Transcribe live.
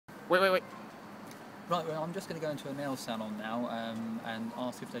Wait. Right, well, I'm just going to go into a nail salon now and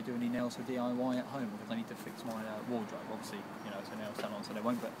ask if they do any nails for DIY at home, because I need to fix my wardrobe. Obviously, you know, it's a nail salon, so they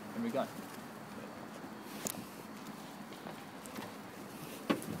won't, but here we go.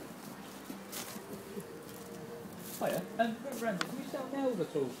 Hiya. Brandon, do you sell nails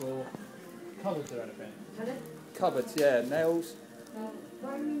at all for cupboards or anything? Pardon? Cupboards, yeah, nails. No.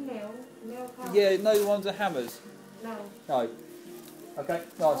 What do you mean nail? Nail cupboard? Yeah, no, the ones with hammers. No. No. Okay,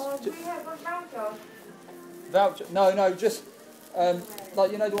 nice. Do we have a voucher? Voucher? No, just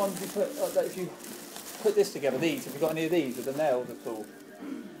like, you know, the ones you put, like, if you put this together, these, have you got any of these with the nails at all?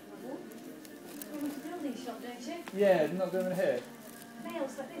 You want to building shop, don't you? Yeah, not doing it here.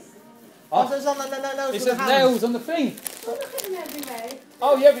 Nails like this. Oh, so it's on the nails. It says nails on the thing. Oh, look at them everywhere.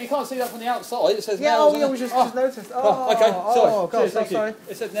 Oh yeah, but you can't see that from the outside. It says Yeah, nails. oh yeah, on we the... just noticed. Oh, okay, sorry. Oh, God, Cheers, thank sorry. you.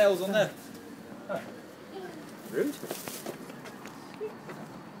 It said nails on there. Oh. Rude.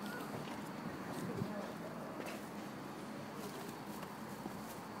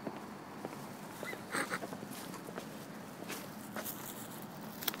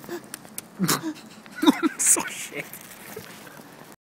 So shit.